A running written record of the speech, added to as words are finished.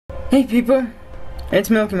Hey people, it's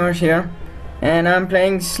MilkyMarsh here, and I'm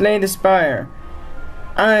playing Slay the Spire.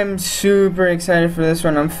 I'm super excited for this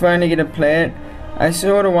one. I'm finally gonna play it. I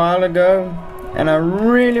saw it a while ago, and I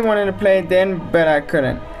really wanted to play it then, but I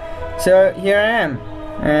couldn't. So here I am,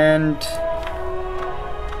 and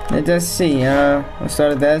let us see. We'll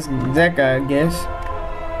start with that guy, I guess.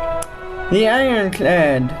 The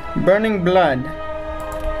Ironclad, Burning Blood.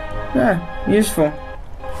 Useful.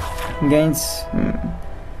 Gains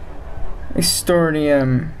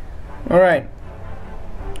Extordium. Alright.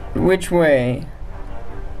 Which way?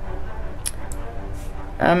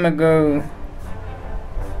 I'ma go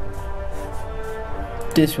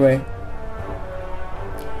this way.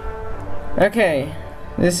 Okay.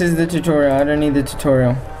 This is the tutorial. I don't need the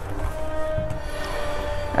tutorial.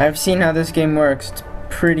 I've seen how this game works. It's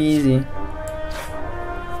pretty easy.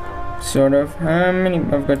 Sort of. How many?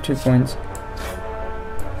 I've got 2 points.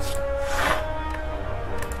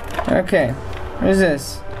 Okay, what is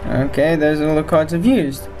this? Okay, those are all the cards I've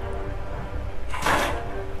used.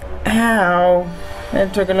 Ow!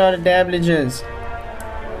 That took a lot of damages.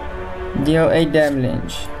 Deal 8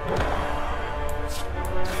 damage.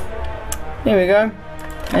 Here we go.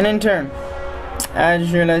 An intern. I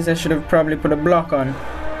just realized I should have probably put a block on.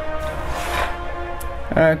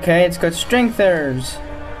 Okay, it's got strengthers.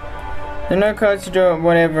 There are no cards to draw,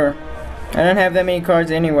 whatever. I don't have that many cards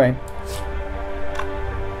anyway.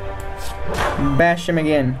 Bash him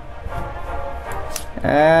again.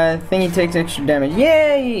 I think he takes extra damage.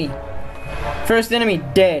 Yay! First enemy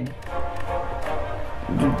dead.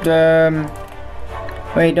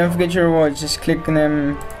 Wait, don't forget your rewards. Just click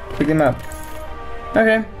them up.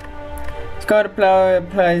 Okay. It's called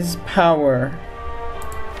applies power.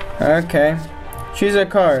 Okay. Choose a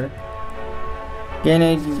card.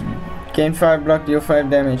 Gain 5 block, deal 5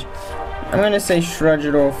 damage. I'm gonna say shrug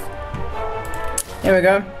it off. Here we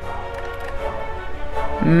go.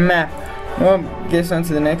 Map. Well, guess on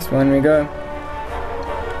to the next one we go.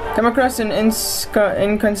 Come across an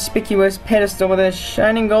inconspicuous pedestal with a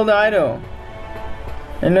shining gold idol.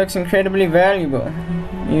 It looks incredibly valuable.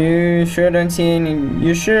 You sure don't see any.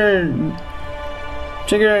 You sure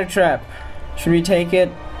trigger a trap. Should we take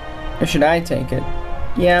it? Or should I take it?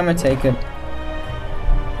 Yeah, I'm gonna take it.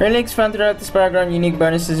 Relics found throughout the Spire grant unique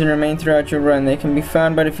bonuses and remain throughout your run. They can be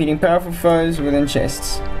found by defeating powerful foes within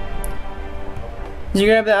chests. As you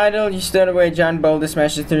grab the idol, you start away a giant boulder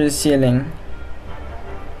smashes through the ceiling.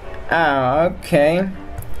 Ah, okay.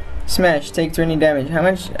 Smash, take 20 damage. How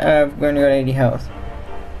much? I've only got 80 health.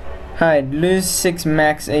 Hide, lose 6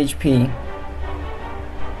 max HP.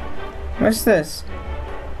 What's this?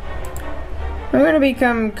 I'm gonna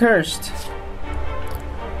become cursed.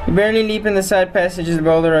 You barely leap in the side passage as the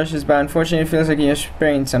boulder rushes by. Unfortunately, it feels like you're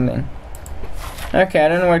spraying something. Okay, I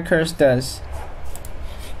don't know what curse does.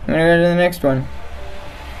 I'm gonna go to the next one.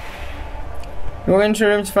 You walk into a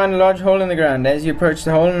room to find a large hole in the ground. As you approach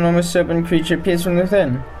the hole, an enormous serpent creature appears from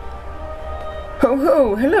within. Ho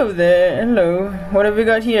ho! Hello there! Hello. What have we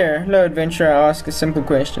got here? Hello, adventurer. I ask a simple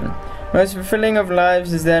question. Most fulfilling of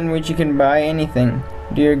lives is that in which you can buy anything.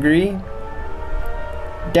 Do you agree?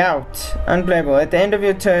 Doubt. Unplayable. At the end of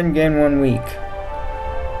your turn, gain 1 week.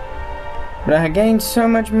 But I gained so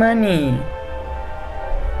much money.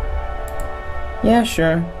 Yeah,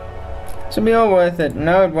 sure. This will be all worth it.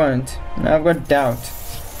 No, it won't. Now I've got doubt.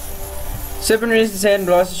 Serpent raises his head and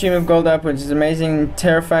blasts a stream of gold upwards. It's amazing and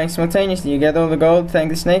terrifying simultaneously. You gather all the gold, thank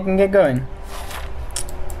the snake, and get going.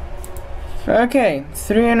 Okay,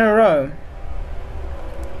 3 in a row.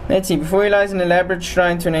 Let's see. Before you lies an elaborate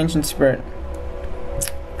shrine to an ancient spirit.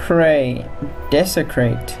 Pray.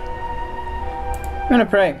 Desecrate. I'm gonna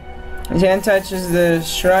pray. His hand touches the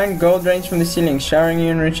shrine, gold rains from the ceiling, showering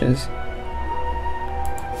you in riches.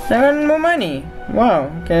 I got more money.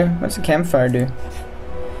 Wow, okay. What's the campfire do?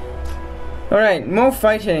 Alright, more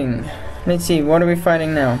fighting. Let's see, what are we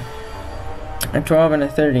fighting now? A 12 and a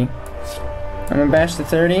 30. I'm gonna bash the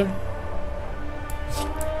 30.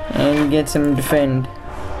 And get some defend.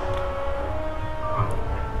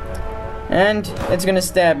 And it's gonna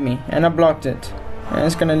stab me. And I blocked it. And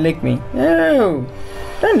it's gonna lick me. No!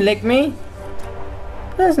 Don't lick me!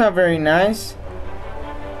 That's not very nice.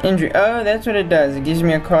 Injury. Oh, that's what it does. It gives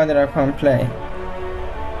me a card that I can't play.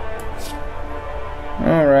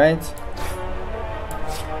 Alright.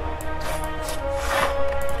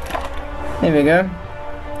 There we go.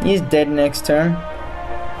 He's dead next turn.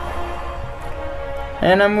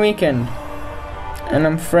 And I'm weakened. And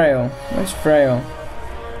I'm frail. What's frail?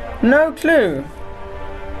 No clue.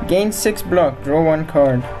 Gain 6 block. Draw 1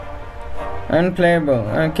 card. Unplayable.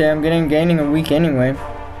 Okay, I'm gaining a week anyway.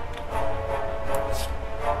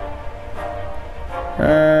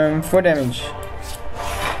 4 damage.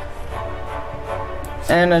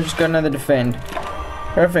 And I just got another defend.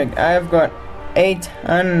 Perfect. I've got 8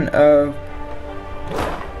 ton of...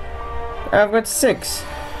 I've got 6.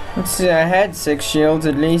 Let's see, I had 6 shields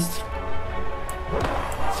at least.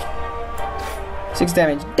 6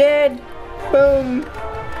 damage. Dead! Boom!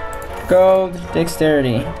 Gold,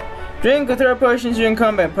 dexterity. Drink or throw potions during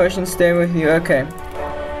combat. Potions stay with you. Okay.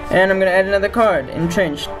 And I'm gonna add another card.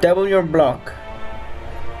 Entrenched. Double your block.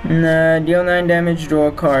 Deal 9 damage, draw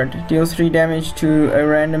a card. Deal 3 damage to a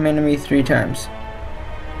random enemy 3 times.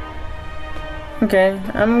 Okay,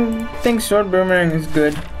 I think Sword Boomerang is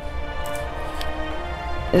good.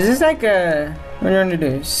 Is this like a... What do you want to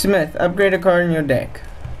do? Smith, upgrade a card in your deck.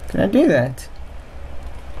 Can I do that?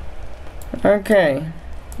 Okay,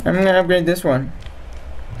 I'm gonna upgrade this one.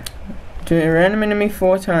 To a random enemy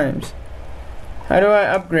 4 times. How do I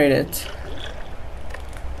upgrade it?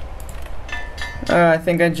 I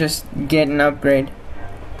think I just get an upgrade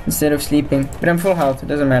instead of sleeping. But I'm full health, it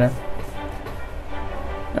doesn't matter.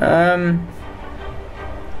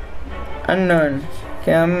 Unknown.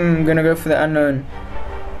 Okay, I'm gonna go for the unknown.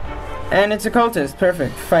 And it's a cultist,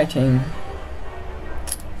 perfect. Fighting.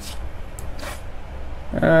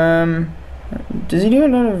 Does he do a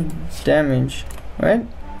lot of damage? What?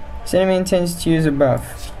 This enemy intends to use a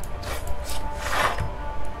buff.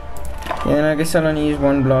 Yeah, then I guess I'll only use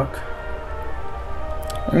 1 block.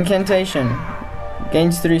 Incantation.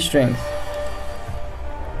 Gains 3 strength.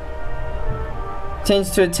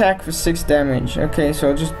 Tends to attack for 6 damage. Okay, so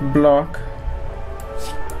I'll just block.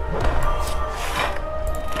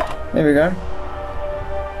 There we go.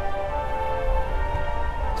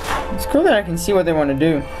 It's cool that I can see what they want to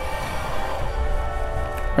do.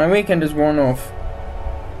 My weekend is worn off.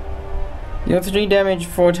 Deal 3 damage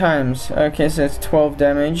 4 times. Okay, so that's 12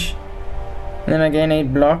 damage. And then I gain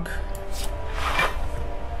 8 block.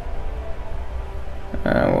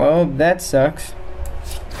 Well, that sucks.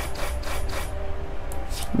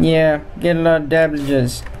 Yeah, get a lot of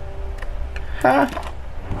damages. Ha!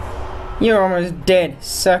 You're almost dead.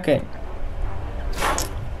 Suck it.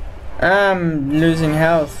 I'm losing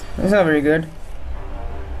health. That's not very good.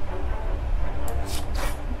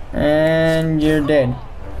 And you're dead.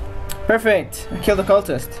 Perfect. I killed the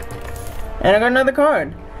cultist. And I got another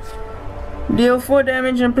card. Deal 4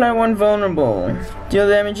 damage and apply 1 vulnerable. Deal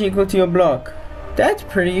damage equal to your block. That's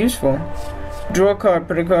pretty useful. Draw a card.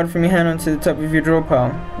 Put a card from your hand onto the top of your draw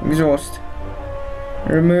pile. Exhaust.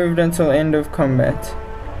 Removed until end of combat.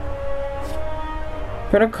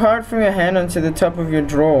 Put a card from your hand onto the top of your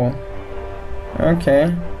draw.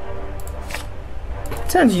 Okay.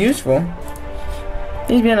 Sounds useful.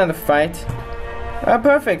 Needs to be another fight. Oh,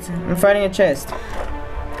 perfect. I'm fighting a chest.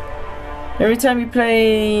 Every time you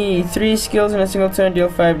play 3 skills in a single turn, deal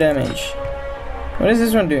 5 damage. What does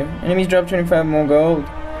this one do? Enemies drop 25 more gold.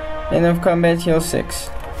 End of combat, heal 6.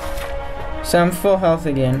 So I'm full health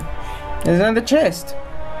again. There's another chest.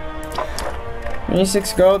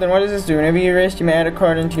 26 gold, and what does this do? Whenever you rest, you may add a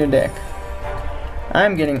card into your deck.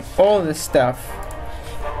 I'm getting all this stuff.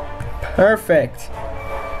 Perfect.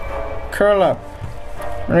 Curl up.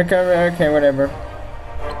 Recover, okay, whatever.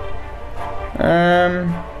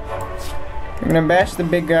 I'm gonna bash the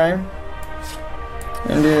big guy.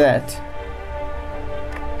 And do that.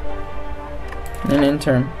 And end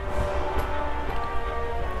turn.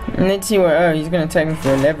 And let's see what, oh, he's gonna attack me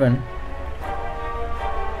for 11.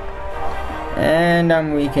 And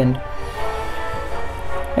I'm weakened.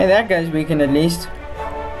 Hey, that guy's weakened at least.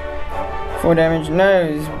 4 damage.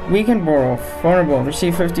 No, he's weakened bore off. Vulnerable.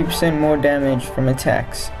 Receive 50% more damage from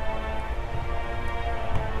attacks.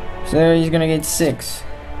 So he's gonna get 6.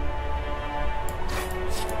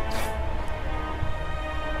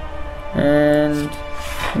 And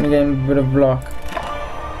I'm gonna get a bit of block.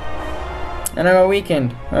 And I got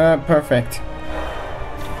weakened. Perfect.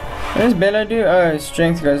 What does Bella do? Oh, his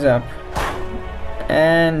strength goes up.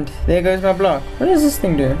 And there goes my block. What does this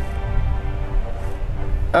thing do?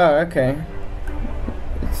 Oh, okay.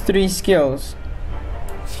 It's 3 skills.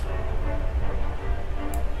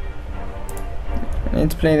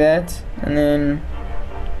 Let's play that, and then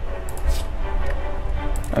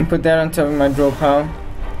I'll put that on top of my draw pile.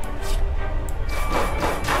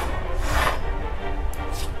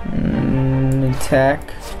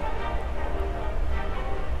 Attack.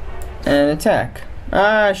 And attack.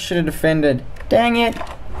 Ah, I should have defended. Dang it!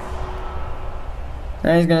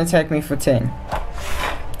 Now he's gonna attack me for 10.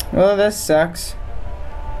 Well, this sucks.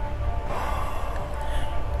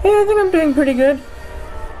 Yeah, I think I'm doing pretty good.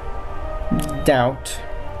 Doubt.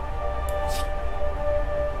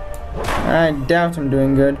 I doubt I'm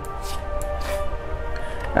doing good.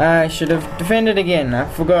 I should have defended again. I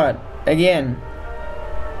forgot. Again.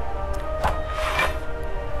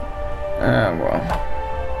 Ah, well.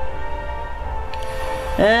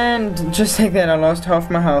 And just like that, I lost half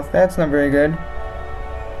my health. That's not very good.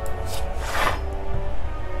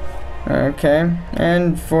 Okay.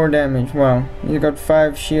 And 4 damage. Wow. He's got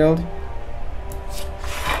 5 shield.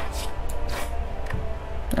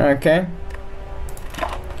 Okay.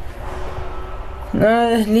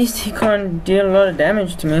 No, at least he can't deal a lot of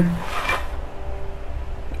damage to me.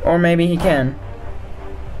 Or maybe he can.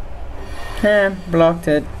 Blocked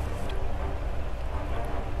it.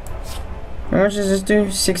 How much does this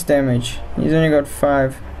do? 6 damage. He's only got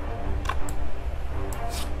 5.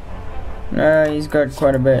 No, he's got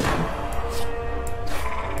quite a bit.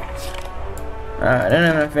 I don't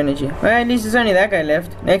have enough energy. Well, at least there's only that guy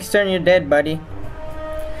left. Next turn you're dead, buddy.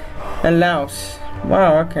 A louse.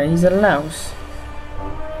 Wow, okay, he's a louse.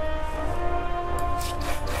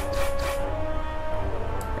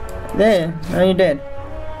 There, now you're dead.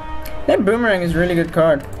 That boomerang is a really good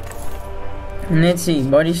card. And let's see,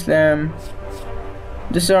 body slam.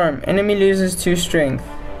 Disarm. Enemy loses 2 strength.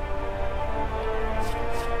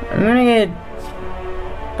 I'm gonna get...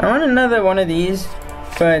 I want another one of these,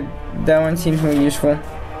 but that one seems more useful.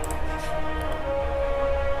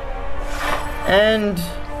 And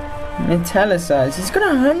metallicize. He's got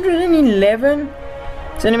 111.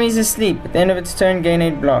 His enemy is asleep. At the end of its turn, gain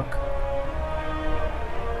 8 block.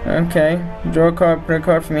 Okay. Draw a card, put a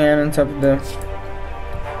card from your hand on top of the...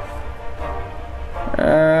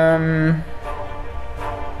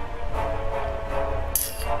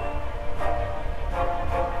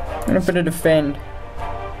 I'm gonna put a defend.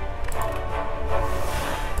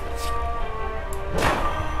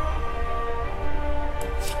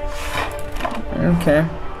 Okay.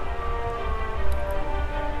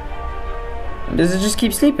 Does it just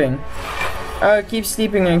keep sleeping? Oh, it keeps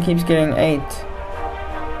sleeping and keeps getting 8.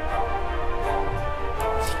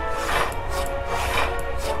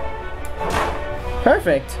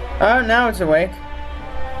 Perfect. Oh, now it's awake.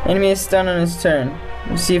 Enemy is stunned on his turn.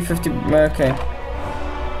 Let's see if 50... Okay.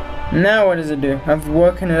 Now what does it do? I've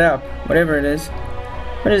woken it up. Whatever it is.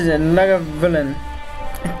 What is it? Lug villain.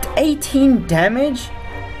 18 damage?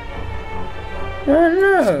 Oh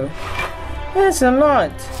no. That's a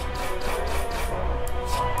lot.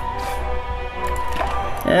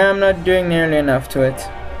 I'm not doing nearly enough to it.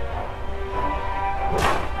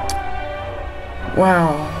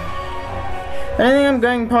 Wow. I don't think I'm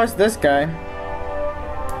going past this guy.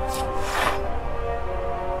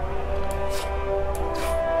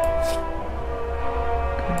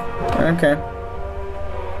 Okay.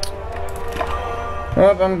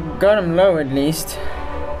 Well, I'm got him low at least.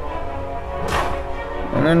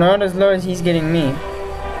 And not as low as he's getting me.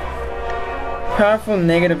 Powerful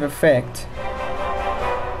negative effect.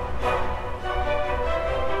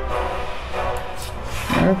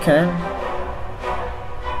 Okay.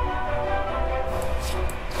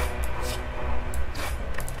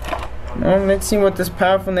 Well, let's see what this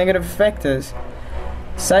powerful negative effect is.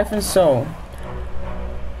 Siphon Soul.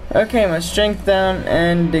 Okay, my strength down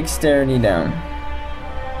and dexterity down.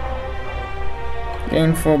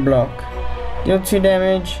 Gain 4 block. Deal 2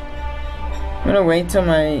 damage. I'm gonna wait till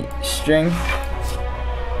my strength.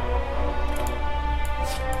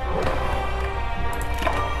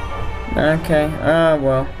 Okay,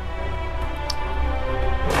 well.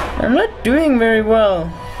 I'm not doing very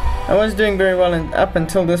well. I was doing very well up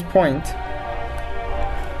until this point.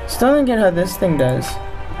 Still don't get how this thing does.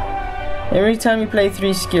 Every time you play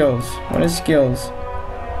 3 skills. What is skills?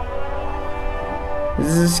 Is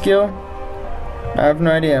this a skill? I have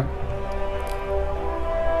no idea.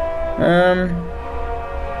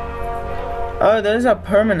 Oh, those are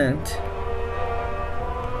permanent.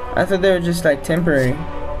 I thought they were just like temporary.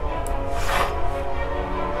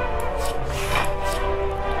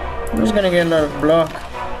 I'm just gonna get a lot of block.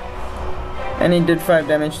 And he did 5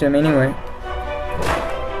 damage to him anyway.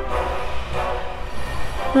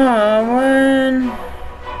 Oh, man.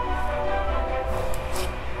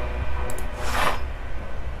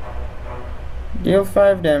 Deal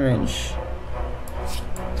 5 damage.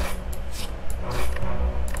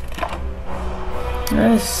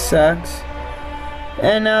 That sucks.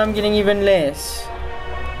 And now I'm getting even less.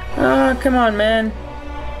 Oh, come on, man.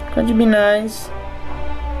 Can't you be nice?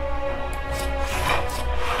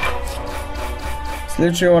 It's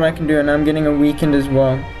literally all I can do, and I'm getting a weakened as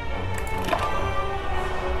well.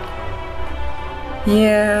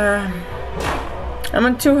 Yeah. I'm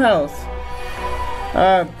on 2 health.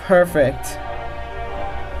 Ah, perfect.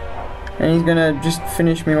 And he's gonna just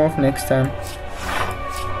finish me off next time.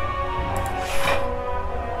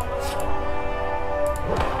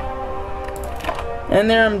 And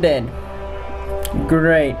there I'm dead.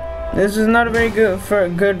 Great. This was not a very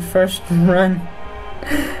good first run.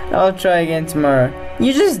 I'll try again tomorrow.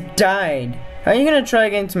 You just died. How are you gonna try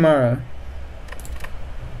again tomorrow?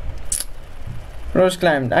 Floors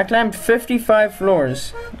climbed. I climbed 55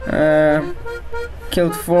 floors.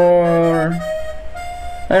 Killed 4.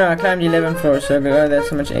 Oh no, I climbed 11 floors, so that's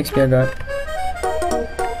how much XP I got.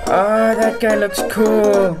 Oh, that guy looks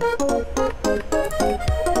cool.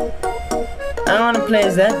 I wanna play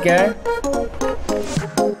as that guy.